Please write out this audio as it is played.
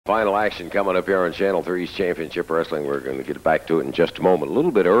Final action coming up here on Channel 3's Championship Wrestling. We're going to get back to it in just a moment. A little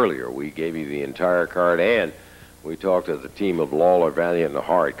bit earlier, we gave you the entire card, and we talked to the team of Lawler, Valiant, and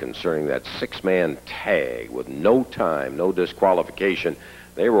Hart concerning that six-man tag with no time, no disqualification.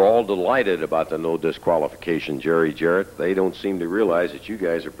 They were all delighted about the no disqualification, Jarrett. They don't seem to realize that you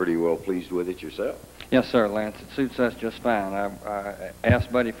guys are pretty well pleased with it yourself. Yes, sir, Lance. It suits us just fine. I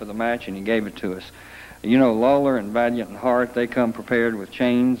asked Buddy for the match, and he gave it to us. You know, Lawler and Valiant and Hart, they come prepared with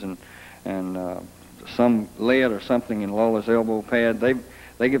chains and some lead or something in Lawler's elbow pad.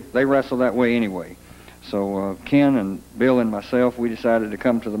 They wrestle that way anyway. So Ken and Bill and myself, we decided to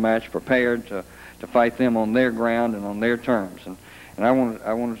come to the match prepared to fight them on their ground and on their terms. And I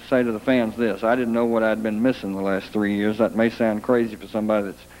wanted to say to the fans this: I didn't know what I'd been missing the last 3 years. That may sound crazy for somebody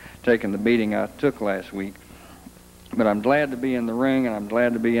that's taken the beating I took last week. But I'm glad to be in the ring, and I'm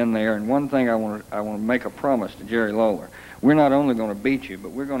glad to be in there. And one thing I want to make a promise to Jerry Lawler. We're not only going to beat you,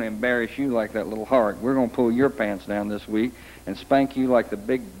 but we're going to embarrass you like that little Hart. We're going to pull your pants down this week and spank you like the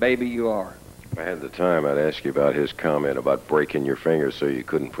big baby you are. If I had the time, I'd ask you about his comment about breaking your fingers so you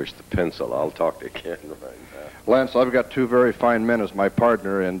couldn't push the pencil. I'll talk to Ken right now. Lance, I've got two very fine men as my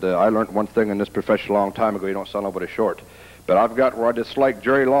partner, and I learned one thing in this profession a long time ago: you don't sell nobody short. But I've got where I dislike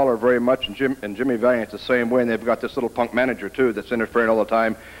Jerry Lawler very much, and Jimmy Valiant's the same way, and they've got this little punk manager, too, that's interfering all the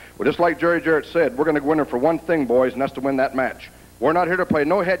time. Well, just like Jarrett said, we're going to go in there for one thing, boys, and that's to win that match. We're not here to play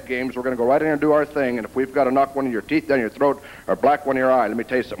no head games. We're going to go right in and do our thing, and if we've got to knock one of your teeth down your throat or black one of your eye, let me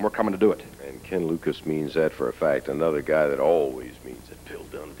tell you something, we're coming to do it. And Ken Lucas means that for a fact. Another guy that always means it, Bill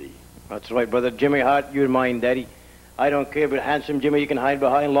Dundee. That's right, brother. Jimmy Hart, you're mine, Daddy. I don't care, but handsome Jimmy, you can hide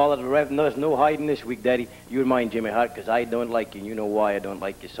behind Lawler the ref. No, there's no hiding this week, Daddy. You're mine, Jimmy Hart, because I don't like you, and you know why I don't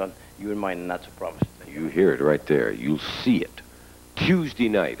like you, son. You're mine, and that's a promise. You hear it right there. You'll see it. Tuesday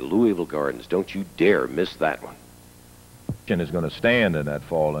night, Louisville Gardens. Don't you dare miss that one. Is going to stand in that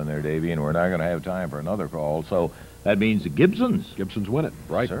fall in there, Davey, and we're not going to have time for another call. So that means the Gibsons win it,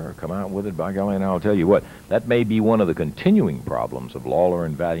 right? Sir, come out with it, by golly, and I'll tell you what, that may be one of the continuing problems of Lawler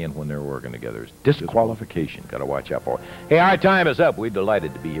and Valiant when they're working together. Is disqualification. Got to watch out for it. Hey, our time is up. We're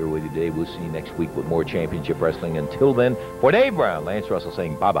delighted to be here with you today. We'll see you next week with more championship wrestling. Until then, for Dave Brown, Lance Russell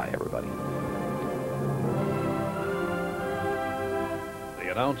saying bye-bye, everybody.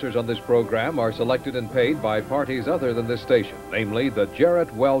 The announcers on this program are selected and paid by parties other than this station, namely the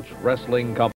Jarrett Welch Wrestling Company.